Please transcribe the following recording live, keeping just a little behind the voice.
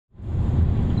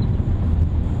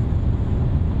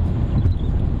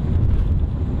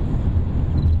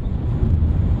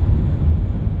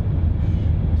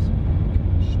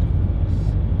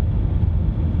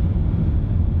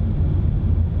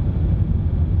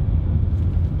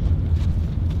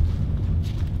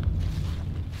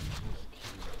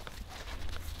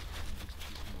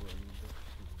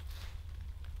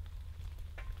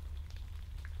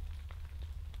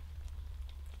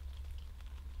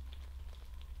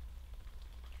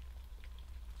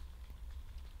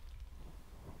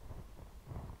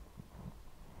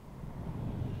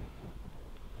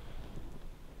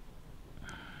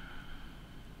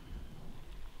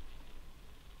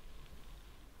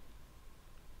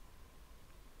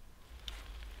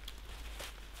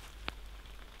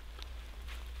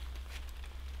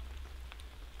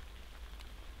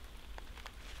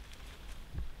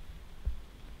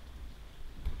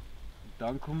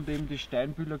Dann kommt eben das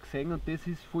Steinbühler Geseng und das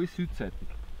ist voll südseitig.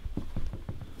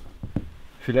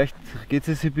 Vielleicht geht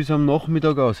es sich bis am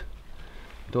Nachmittag aus.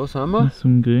 Da sind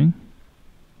wir.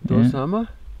 Da ja. sind wir.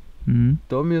 Mhm.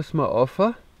 Da müssen wir rauf.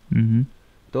 Mhm.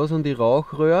 Da sind die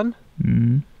Rauchröhren.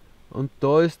 Mhm. Und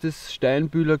da ist das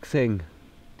Steinbühler Geseng.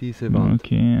 Diese Wand.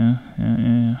 Okay,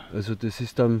 ja. Also das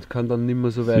ist dann, kann dann nicht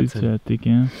mehr so weit sein. Südseitig,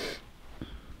 ja.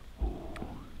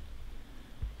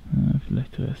 Ja,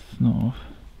 vielleicht reißt es noch auf.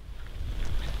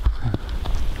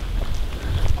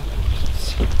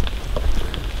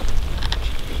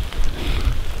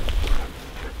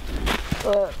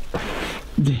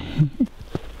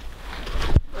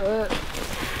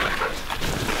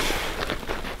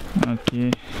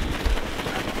 Okay.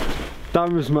 Da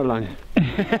müssen wir lang.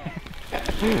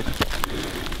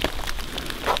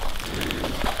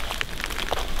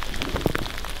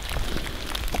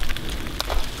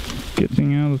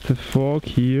 Getting out of the fog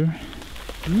here.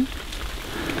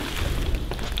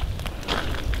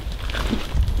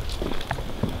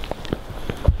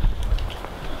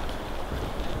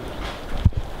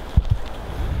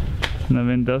 Na,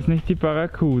 wenn das nicht die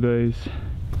Barracuda ist.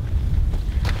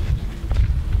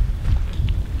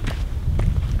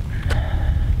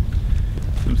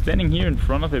 So I'm standing here in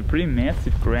front of a pretty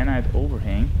massive granite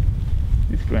overhang.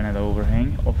 This granite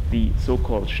overhang of the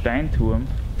so-called Steinturm.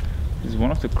 This is one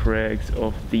of the crags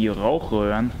of the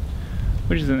Rauchröhren,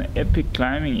 which is an epic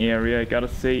climbing area, I gotta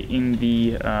say, in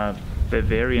the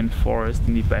Bavarian forest,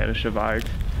 in the Bayerischer Wald,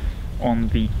 on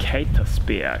the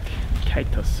Kaitersberg,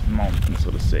 Kaiters mountain,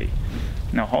 so to say.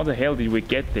 Now, how the hell did we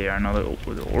get there? Now, the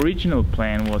original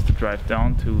plan was to drive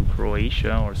down to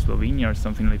Croatia or Slovenia or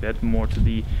something like that, more to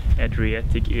the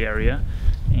Adriatic area,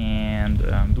 and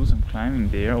do some climbing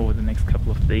there over the next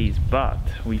couple of days. But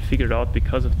we figured out,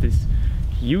 because of this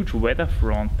huge weather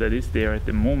front that is there at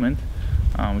the moment,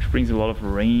 which brings a lot of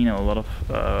rain and a lot of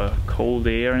cold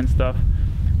air and stuff,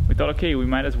 we thought, okay, we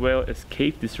might as well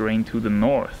escape this rain to the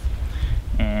north.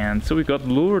 And so we got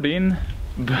lured in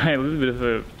by a little bit of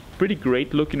a pretty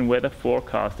great looking weather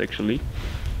forecast, actually,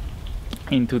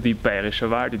 into the Bayerischer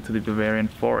Wald, into the Bavarian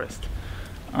forest.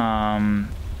 Now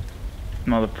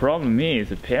the problem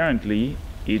is, apparently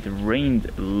it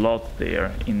rained a lot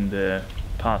there in the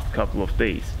past couple of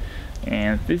days,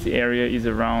 and this area is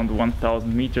around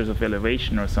 1000 meters of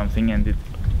elevation or something, and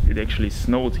it actually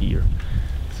snowed here.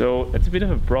 So that's a bit of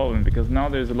a problem, because now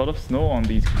there's a lot of snow on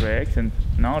these crags, and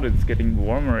now that it's getting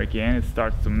warmer again, it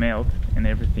starts to melt and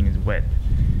everything is wet.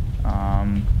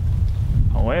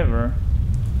 However,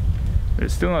 we're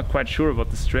still not quite sure about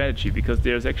the strategy, because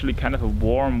there's actually kind of a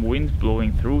warm wind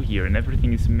blowing through here and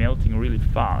everything is melting really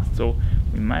fast. So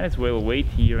we might as well wait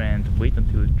here and wait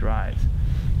until it dries.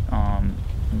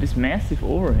 This massive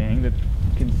overhang that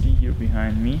you can see here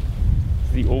behind me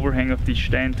is the overhang of the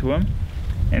Steinturm,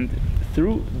 and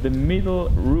through the middle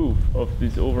roof of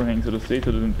this overhang, so to say,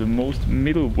 so the most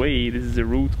middle way, this is a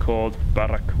route called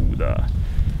Barracuda,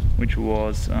 which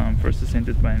was first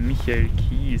ascended by Michael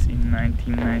Kies in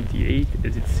 1998,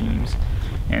 as it seems.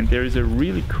 And there is a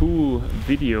really cool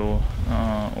video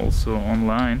also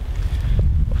online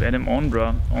of Adam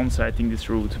Ondra on-sighting this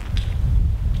route.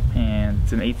 And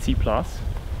it's an 8C+,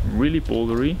 really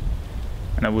bouldery,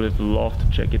 and I would have loved to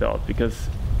check it out, because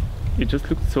it just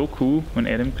looked so cool when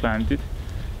Adam climbed it.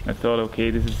 I thought, okay,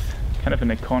 this is kind of an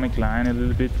iconic line, a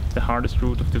little bit the hardest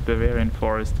route of the Bavarian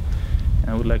forest.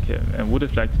 I would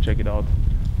have liked to check it out.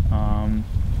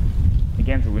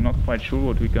 Again, so we're not quite sure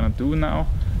what we're gonna do now.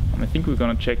 I think we're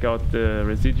gonna check out the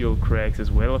residual crags as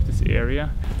well of this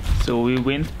area. So we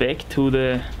went back to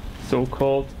the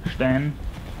so-called Steinbühler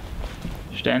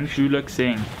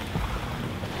Geseng.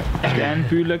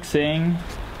 Steinbühler Geseng.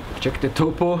 Check the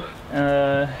topo.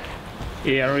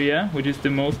 Area, which is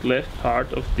the most left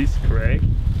part of this crag.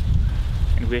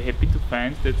 And we're happy to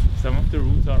find that some of the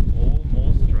routes are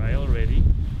almost dry already.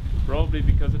 Probably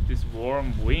because of this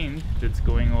warm wind that's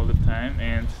going all the time,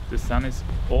 and the sun is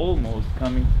almost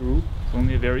coming through. It's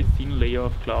only a very thin layer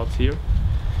of clouds here.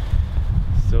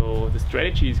 So the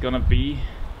strategy is gonna be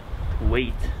to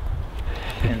wait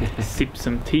and sip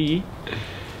some tea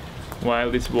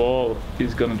while this wall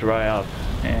is gonna dry up,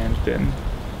 and then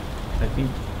I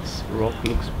think this rock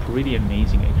looks pretty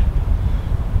amazing actually.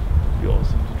 It'd be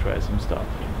awesome to try some stuff.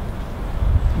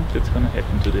 I think that's gonna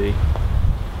happen today,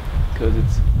 because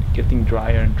it's getting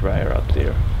drier and drier up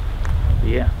there.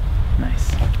 Yeah,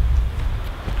 nice.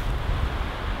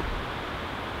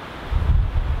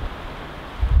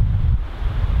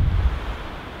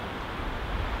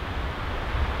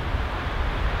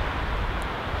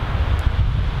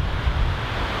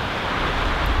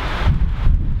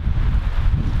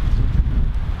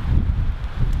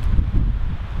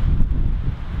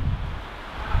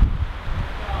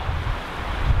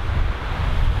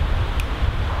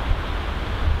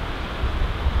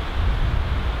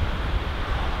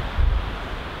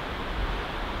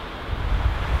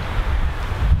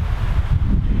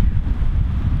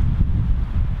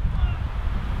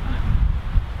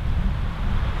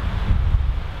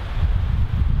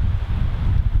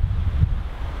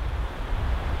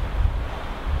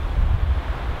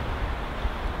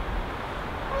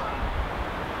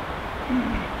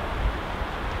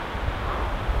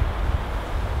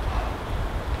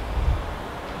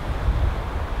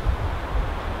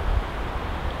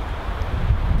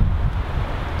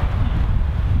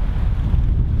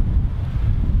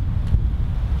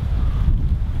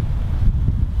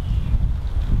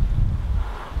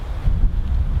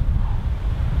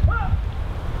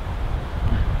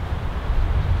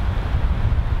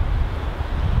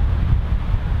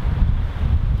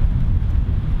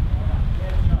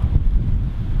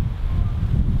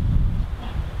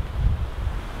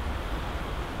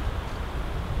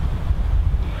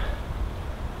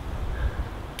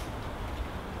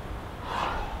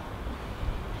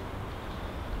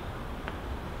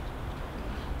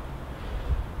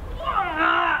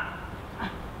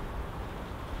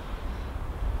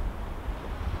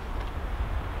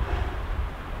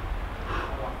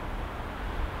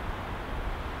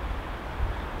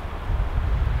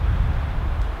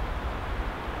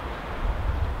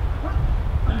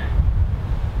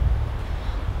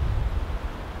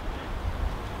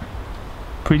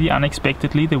 pretty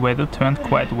unexpectedly. The weather turned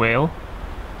quite well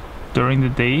during the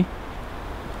day.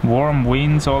 Warm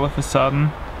winds all of a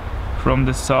sudden from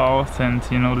the south, and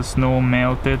you know, the snow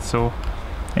melted, so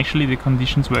actually the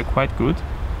conditions were quite good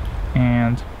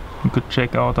and we could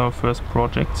check out our first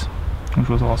project, which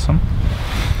was awesome.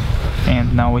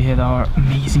 And now we had our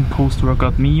amazing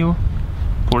post-workout meal,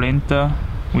 polenta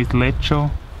with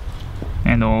lecho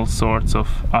and all sorts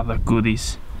of other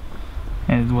goodies,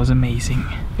 and it was amazing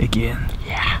again.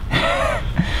 Yeah.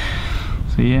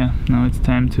 So yeah, now it's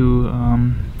time to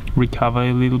recover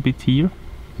a little bit here,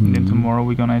 and then tomorrow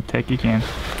we're gonna attack again.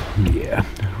 Yeah,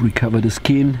 recover the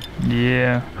skin.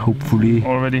 Yeah, hopefully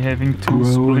already having two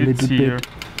splits here.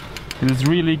 It's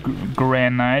really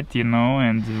granite, you know,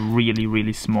 and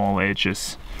really small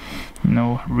edges, you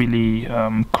know, really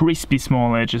crispy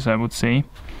small edges, I would say.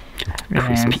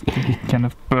 Crispy. And kind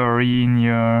of bury in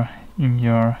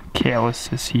your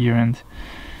calluses here and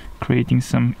creating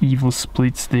some evil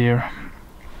splits there.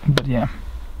 But yeah,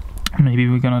 maybe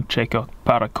we're gonna check out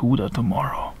Barracuda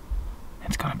tomorrow.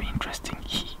 It's gonna be interesting.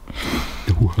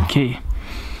 Okay,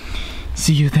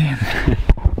 see you then.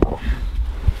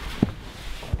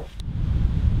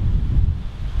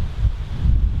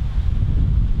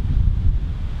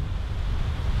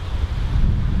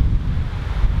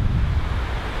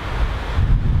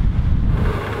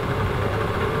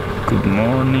 Good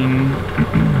morning.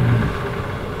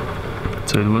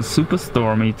 So it was super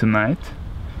stormy tonight,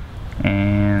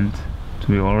 and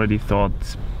we already thought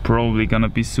it's probably gonna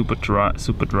be super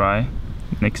dry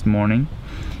next morning.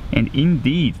 And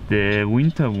indeed, the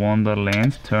winter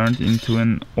wonderland turned into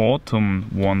an autumn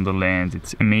wonderland.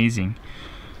 It's amazing.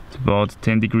 It's about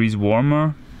 10 degrees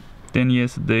warmer than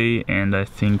yesterday, and I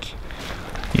think,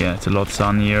 yeah, it's a lot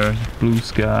sunnier, blue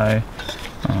sky.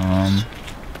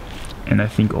 And I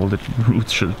think all the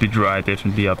routes should be dry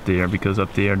definitely up there, because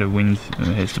up there the wind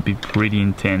has to be pretty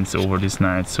intense over this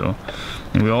night. So,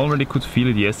 and we already could feel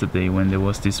it yesterday when there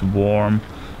was these warm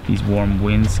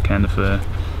winds, kind of a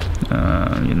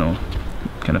you know,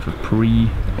 kind of a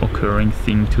pre-occurring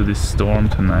thing to this storm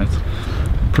tonight.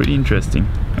 Pretty interesting.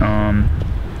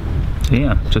 So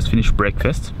yeah, just finished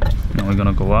breakfast. Now we're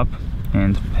gonna go up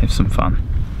and have some fun.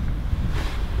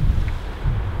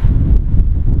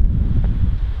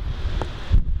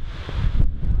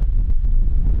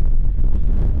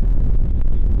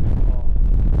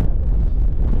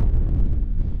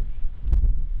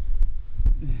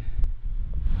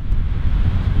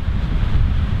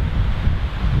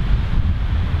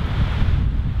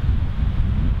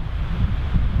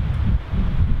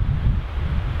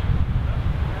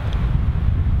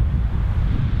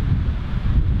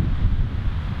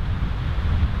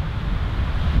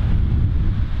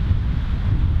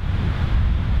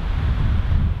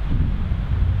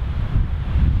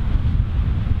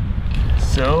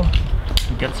 So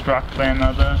we got struck by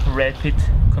another rapid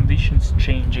conditions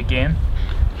change again.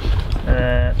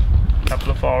 A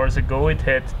couple of hours ago it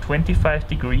had 25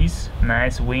 degrees,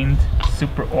 nice wind,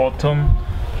 super autumn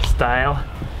style,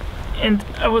 and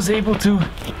I was able to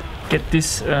get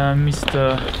this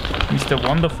Mr.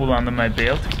 Wonderful under my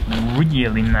belt.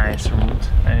 Really nice route,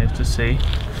 I have to say.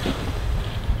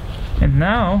 And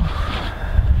now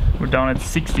we're down at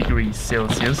 6 degrees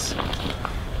Celsius.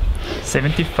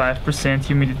 75%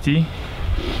 humidity,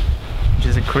 which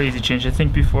is a crazy change. I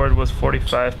think before it was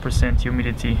 45%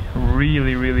 humidity.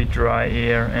 Really dry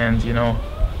air, and you know,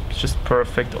 it's just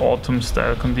perfect autumn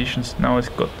style conditions. Now it's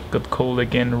got cold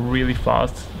again really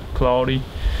fast, cloudy,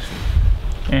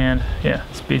 and yeah,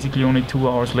 it's basically only 2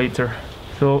 hours later.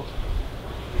 So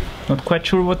not quite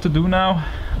sure what to do now.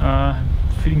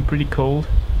 Feeling pretty cold.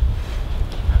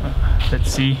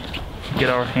 Let's see if we get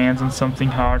our hands on something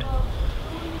hard.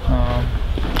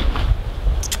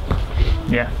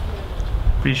 Yeah,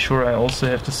 pretty sure I also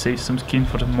have to save some skin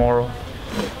for tomorrow.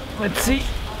 Let's see.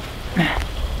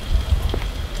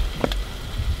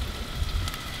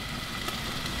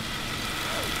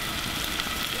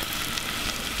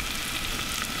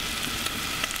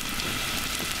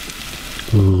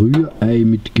 Rührei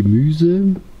mit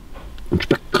Gemüse und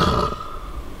Speck.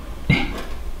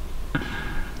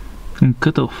 Und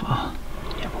Kartoffel.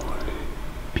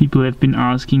 People have been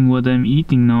asking what I'm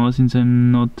eating now, since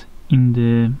I'm not in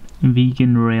the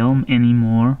vegan realm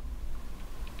anymore.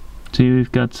 So here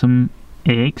we've got some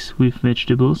eggs with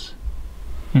vegetables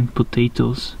and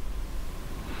potatoes.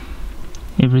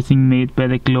 Everything made by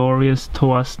the glorious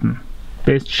Thorsten.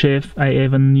 Best chef I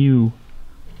ever knew.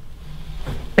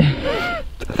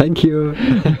 Thank you.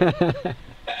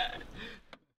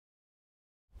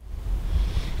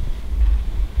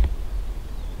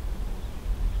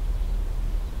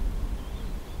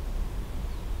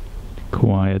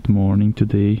 quiet morning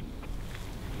today.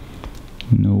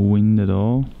 No wind at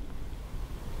all.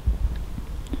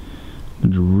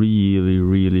 But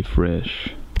really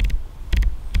fresh.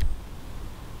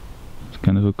 It's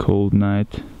kind of a cold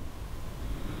night.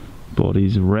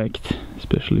 Body's wrecked,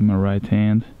 especially my right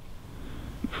hand,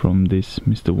 from this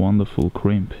Mr. Wonderful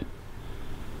crimp.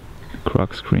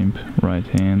 Crux crimp, right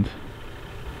hand.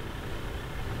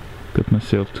 Got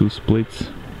myself 2 splits,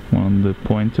 one on the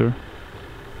pointer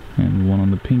and one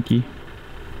on the pinky.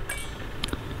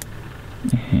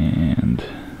 And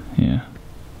yeah,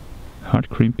 hard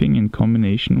crimping in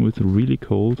combination with really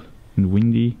cold and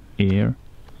windy air.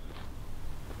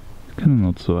 It's kind of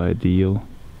not so ideal.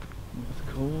 It's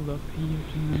cold up here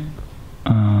tonight.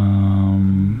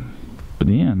 But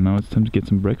yeah, now it's time to get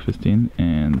some breakfast in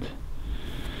and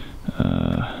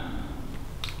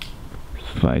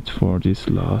fight for this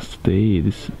last day,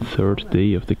 this 3rd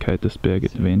day of the Kaitersberg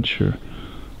Adventure.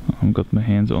 I got my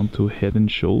hands onto Head and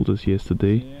Shoulders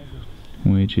yesterday,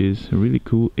 which is a really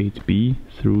cool 8B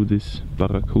through this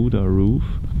Barracuda roof.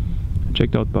 I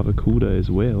checked out Barracuda as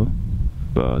well,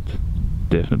 but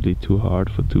definitely too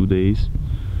hard for 2 days.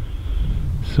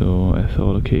 So I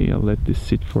thought, okay, I'll let this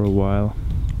sit for a while,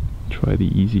 try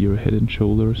the easier Head and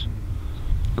Shoulders.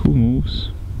 Cool moves,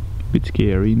 a bit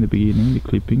scary in the beginning, the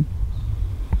clipping.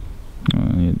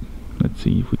 Yeah, let's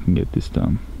see if we can get this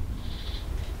done.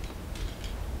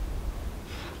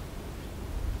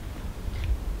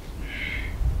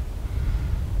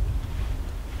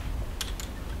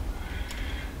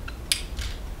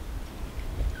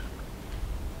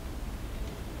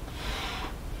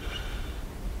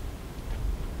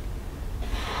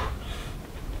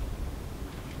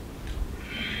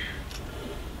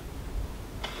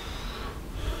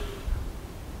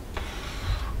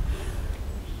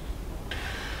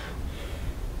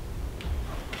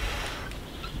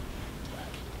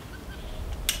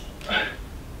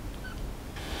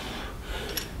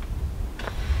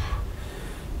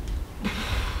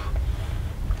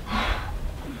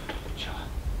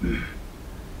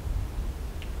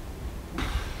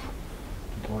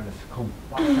 Komm,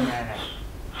 warte mal.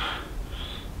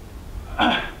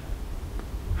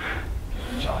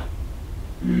 Schau.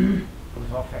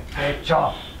 Das war perfekt,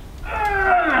 schau.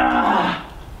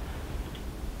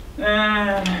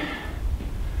 Na,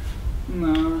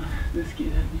 das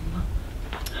geht halt nicht mehr.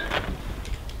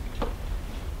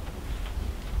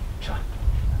 Schau.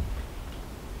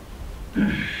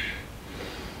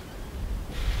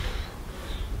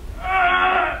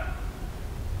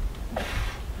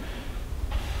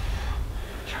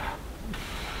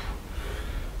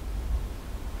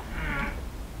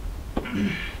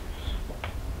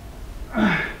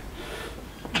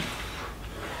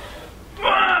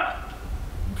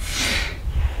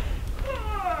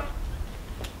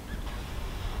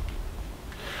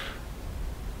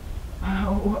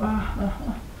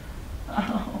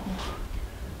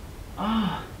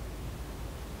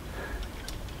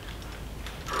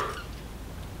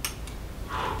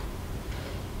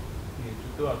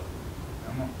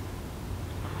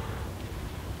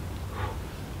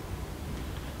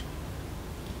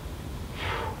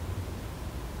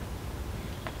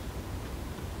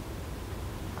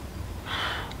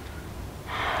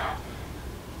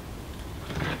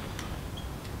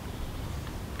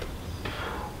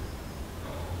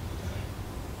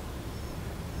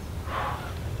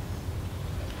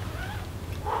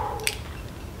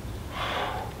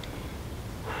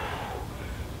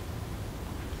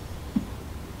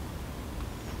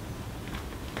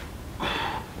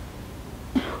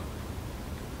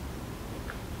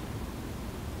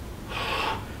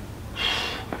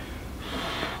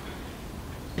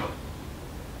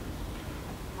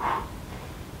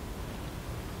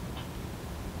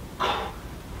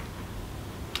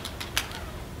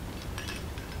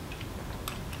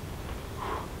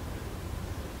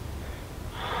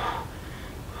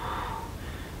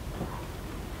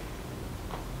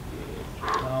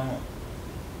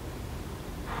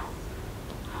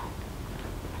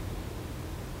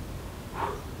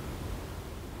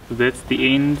 So that's the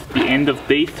end of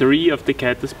day 3 of the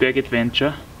Kaitersberg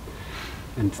Adventure.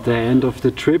 And the end of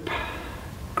the trip.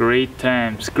 Great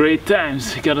times,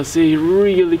 I gotta say,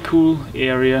 really cool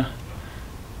area.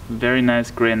 Very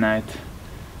nice granite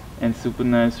and super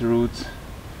nice roots.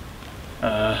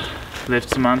 Left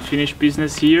some unfinished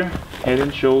business here, Head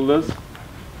and Shoulders.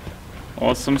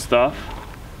 Awesome stuff,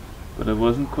 but I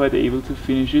wasn't quite able to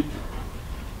finish it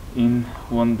in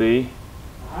one day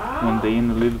and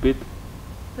a little bit.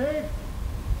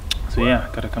 So yeah,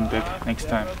 gotta come back next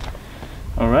time.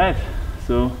 Alright,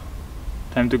 so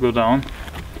time to go down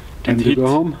and go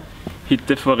home. Hit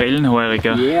the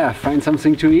Forellenheuriger. Yeah, find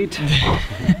something to eat.